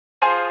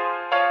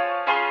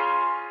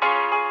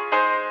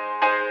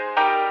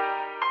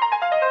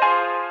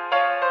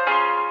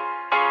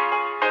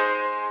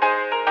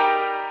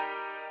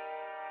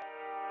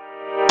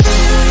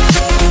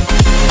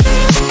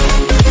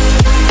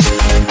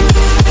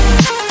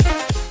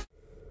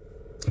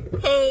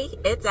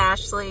It's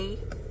Ashley.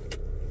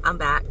 I'm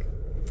back,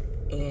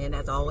 and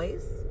as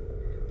always,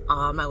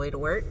 on my way to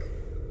work.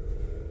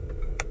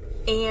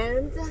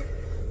 And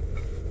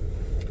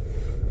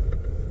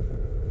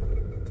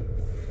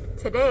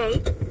today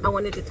I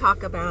wanted to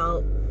talk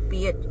about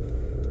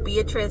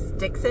Beatrice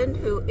Dixon,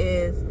 who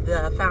is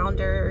the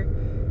founder,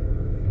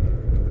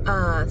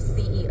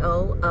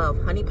 CEO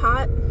of Honey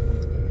Pot,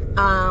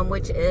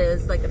 which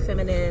is like a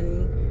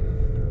feminine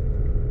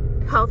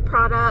health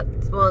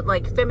product, well,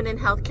 like feminine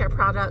healthcare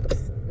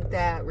products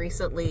that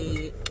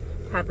recently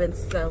have been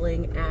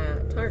selling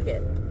at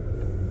Target.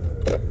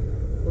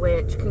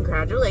 Which,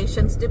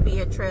 congratulations to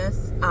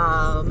Beatrice.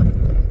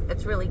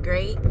 It's really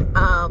great.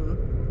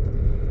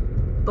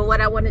 But what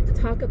I wanted to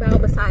talk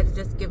about, besides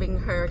just giving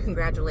her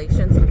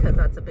congratulations, because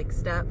that's a big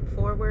step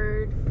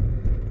forward,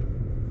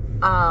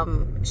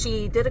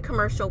 she did a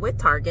commercial with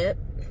Target.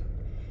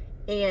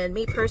 And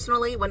me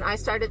personally, when I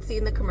started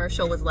seeing the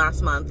commercial was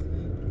last month,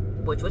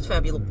 which was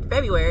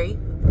February,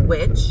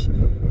 which,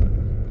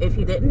 if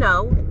you didn't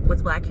know,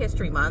 was Black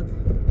History Month.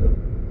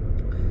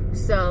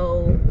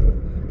 So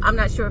I'm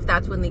not sure if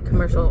that's when the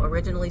commercial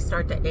originally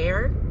started to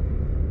air,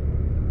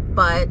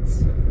 but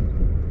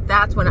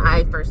that's when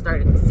I first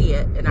started to see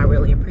it, and I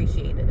really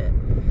appreciated it.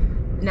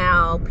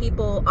 Now,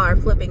 people are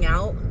flipping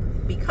out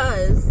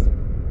because,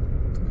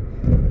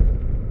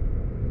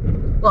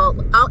 well,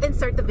 I'll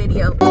insert the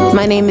video.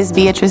 My name is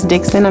Beatrice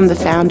Dixon. I'm the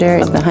founder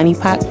of the Honey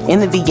Pot. In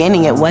the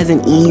beginning, it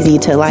wasn't easy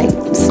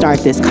to start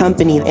this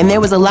company, and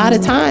there was a lot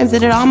of times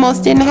that it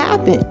almost didn't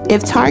happen.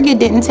 If Target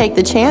didn't take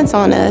the chance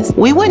on us,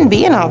 we wouldn't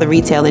be in all the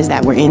retailers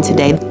that we're in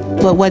today.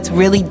 But what's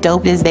really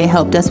dope is they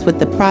helped us with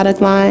the product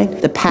line,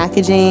 the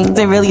packaging.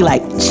 It really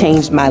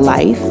changed my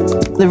life.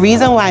 The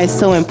reason why it's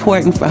so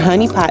important for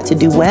Honey Pot to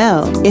do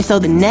well is so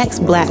the next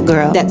Black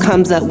girl that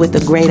comes up with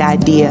a great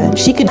idea,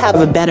 she could have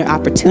a better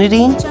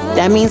opportunity.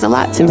 That means a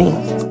lot to me.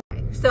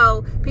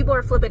 So people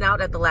are flipping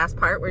out at the last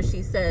part where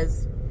she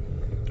says,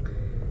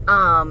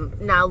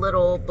 now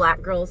little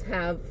Black girls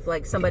have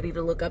somebody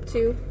to look up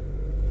to.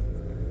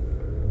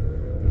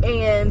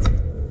 And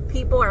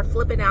people are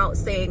flipping out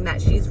saying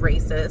that she's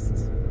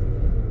racist.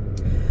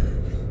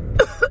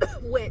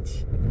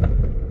 Which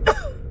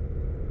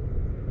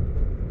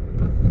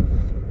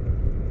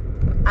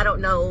I don't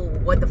know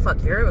what the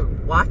fuck you're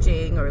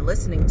watching or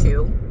listening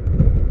to,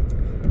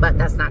 but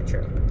that's not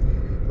true.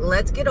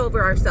 Let's get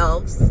over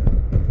ourselves,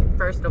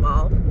 first of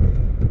all.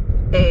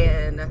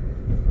 And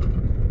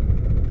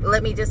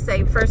let me just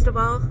say, first of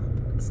all,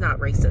 it's not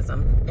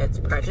racism. It's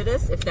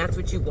prejudice, if that's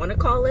what you want to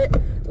call it,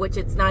 which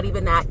it's not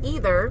even that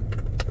either,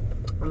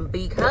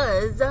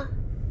 because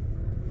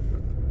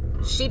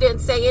she didn't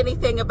say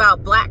anything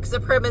about Black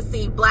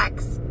supremacy,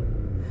 blacks,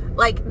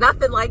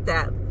 nothing like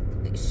that.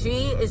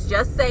 She is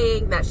just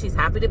saying that she's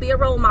happy to be a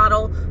role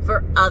model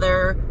for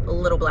other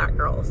little Black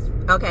girls,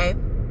 okay?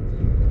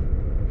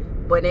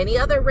 When any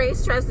other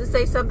race tries to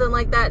say something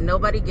like that,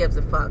 nobody gives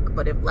a fuck.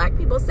 But if Black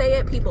people say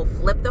it, people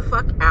flip the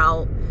fuck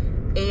out.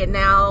 And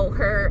now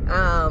her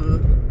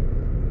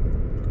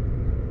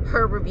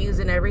reviews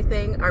and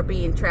everything are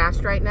being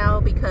trashed right now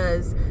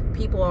because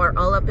people are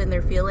all up in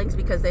their feelings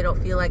because they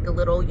don't feel like a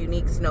little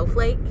unique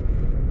snowflake.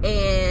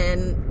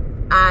 And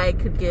I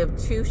could give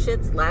two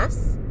shits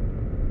less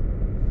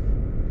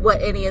what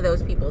any of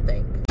those people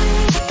think.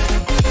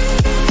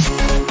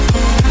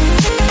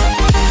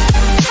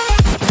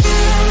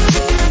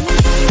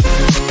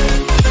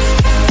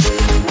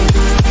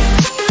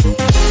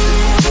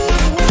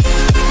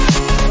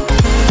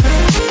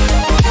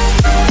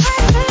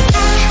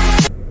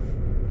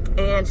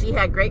 And she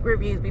had great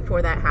reviews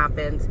before that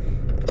happened.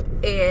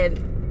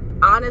 And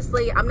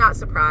honestly, I'm not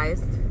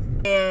surprised.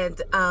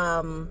 And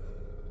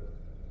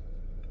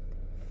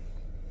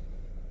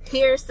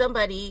here's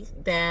somebody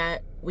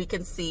that we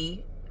can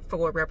see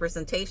for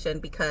representation,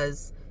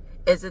 because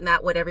isn't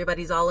that what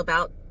everybody's all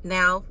about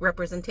now?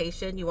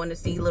 Representation. You want to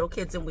see little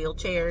kids in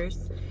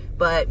wheelchairs,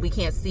 but we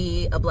can't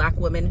see a Black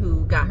woman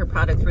who got her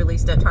products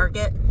released at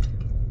Target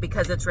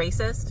because it's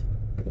racist?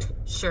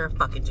 Sure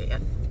fucking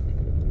Jan.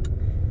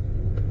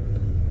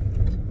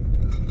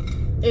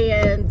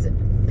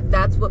 And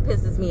that's what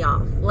pisses me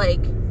off.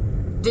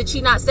 Did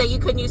she not say you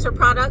couldn't use her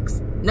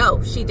products?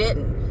 No, she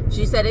didn't.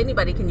 She said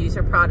anybody can use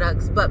her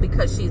products, but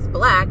because she's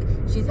Black,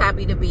 she's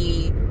happy to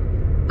be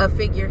a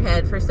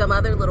figurehead for some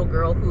other little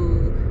girl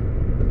who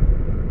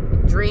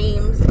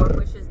dreams or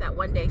wishes that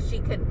one day she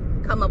could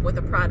come up with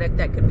a product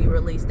that could be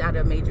released at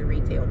a major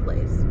retail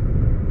place.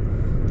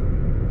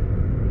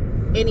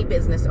 Any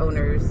business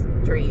owner's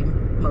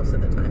dream, most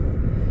of the time.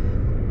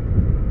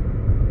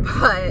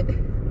 But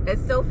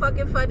it's so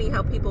fucking funny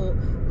how people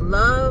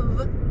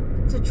love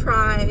to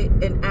try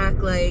and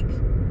act like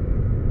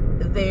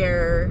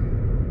they're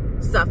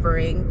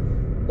suffering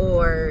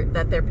or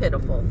that they're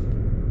pitiful.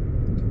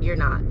 You're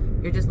not.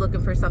 You're just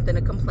looking for something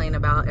to complain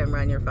about and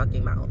run your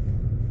fucking mouth.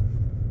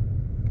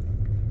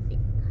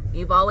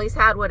 You've always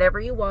had whatever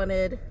you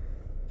wanted.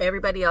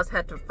 Everybody else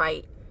had to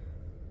fight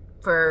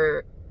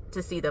to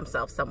see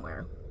themselves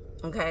somewhere.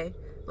 Okay?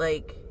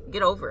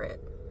 Get over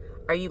it.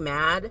 Are you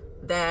mad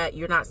that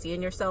you're not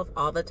seeing yourself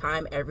all the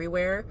time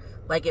everywhere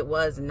like it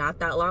was not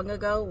that long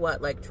ago?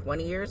 What, like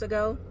 20 years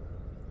ago?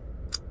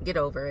 Get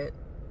over it.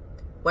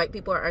 White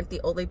people aren't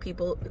the only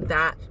people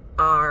that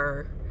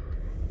are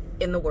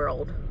in the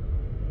world,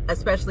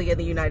 especially in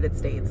the United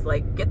States.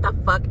 Like, get the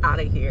fuck out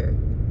of here.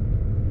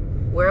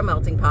 We're a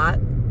melting pot.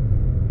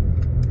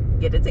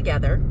 Get it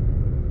together.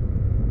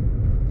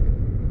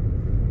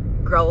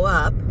 Grow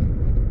up.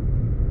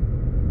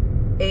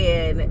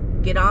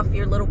 And get off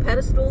your little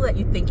pedestal that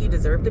you think you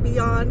deserve to be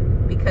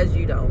on, because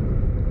you don't.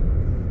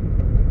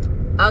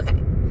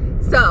 Okay.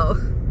 So,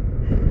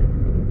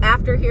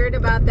 after hearing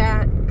about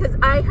that, because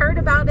I heard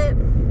about it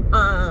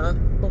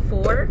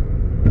before.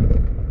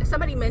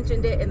 Somebody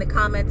mentioned it in the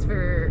comments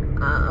for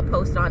a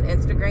post on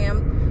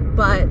Instagram,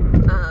 but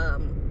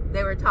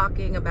they were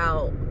talking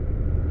about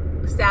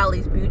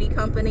Sally's Beauty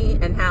Company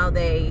and how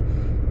they,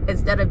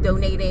 instead of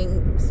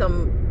donating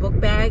some book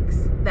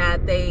bags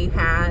that they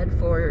had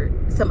for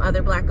some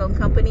other black-owned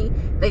company,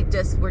 they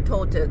just were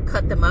told to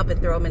cut them up and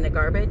throw them in the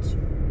garbage.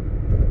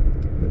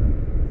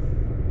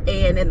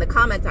 And in the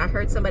comments, I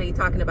heard somebody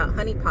talking about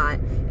Honey Pot,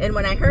 and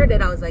when I heard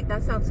it, I was like,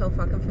 that sounds so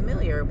fucking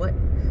familiar.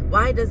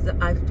 Why do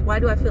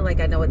I feel like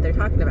I know what they're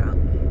talking about?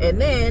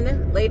 And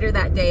then later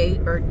that day,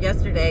 or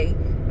yesterday,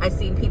 I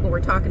seen people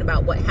were talking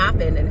about what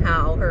happened and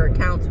how her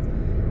accounts,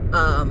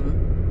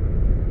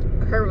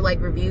 her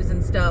like reviews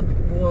and stuff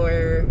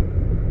were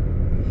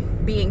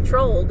being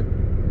trolled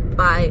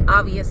by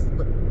obvious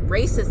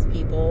racist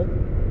people,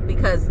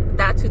 because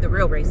that's who the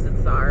real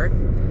racists are.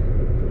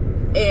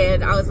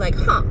 And I was like,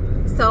 huh.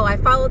 So I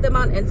followed them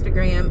on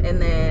Instagram,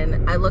 and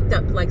then I looked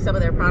up like some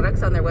of their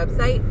products on their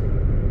website,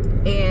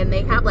 and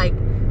they have like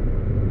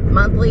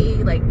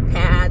monthly like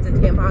pads and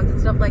tampons and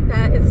stuff like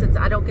that. And since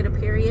I don't get a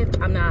period,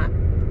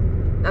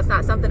 that's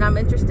not something I'm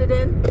interested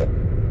in.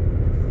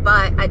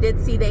 But I did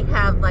see they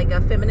have like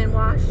a feminine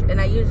wash,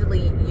 and I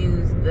usually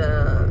use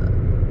the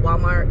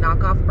Walmart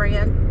knockoff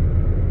brand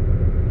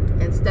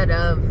instead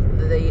of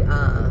the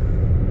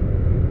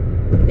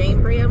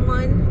name brand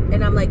one.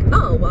 And I'm like,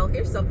 oh, well,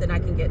 here's something I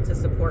can get to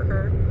support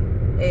her.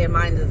 And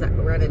mine is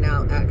running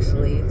out,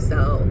 actually,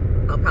 so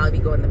I'll probably be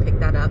going to pick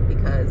that up,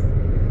 because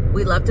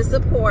we love to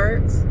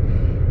support.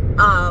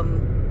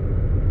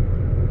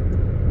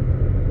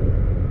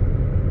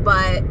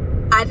 But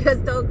I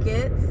just don't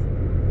get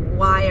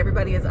why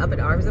everybody is up in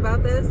arms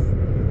about this,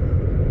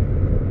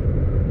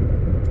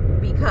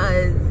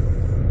 because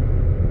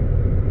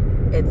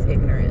it's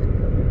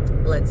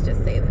ignorant. Let's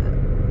just say that.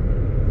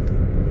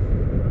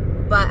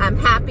 But I'm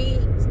happy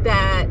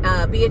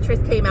that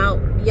Beatrice came out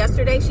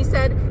yesterday. She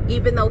said,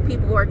 even though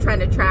people are trying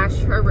to trash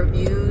her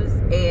reviews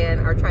and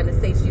are trying to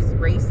say she's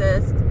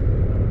racist,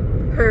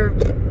 her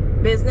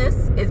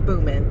business is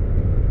booming.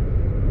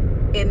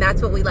 And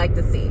that's what we like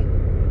to see.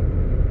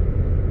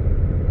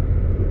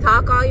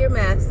 Talk all your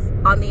mess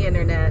on the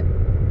internet,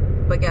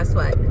 but guess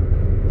what?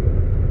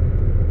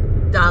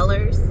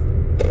 Dollars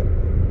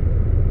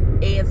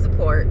and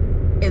support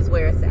is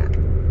where it's at.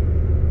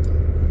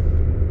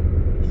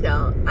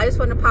 So I just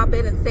want to pop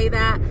in and say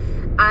that.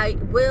 I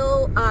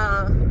will,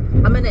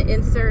 I'm going to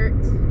insert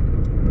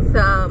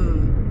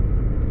some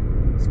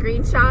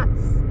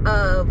screenshots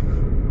of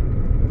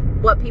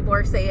what people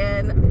are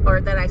saying, or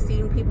that I've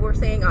seen people were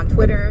saying on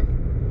Twitter,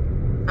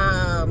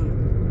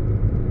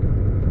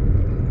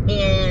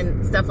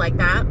 and stuff like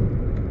that.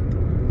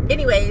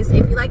 Anyways,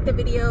 if you like the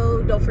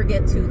video, don't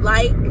forget to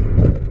like,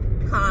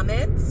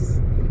 comment,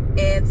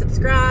 and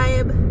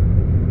subscribe.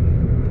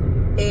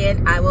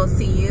 And I will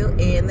see you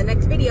in the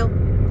next video.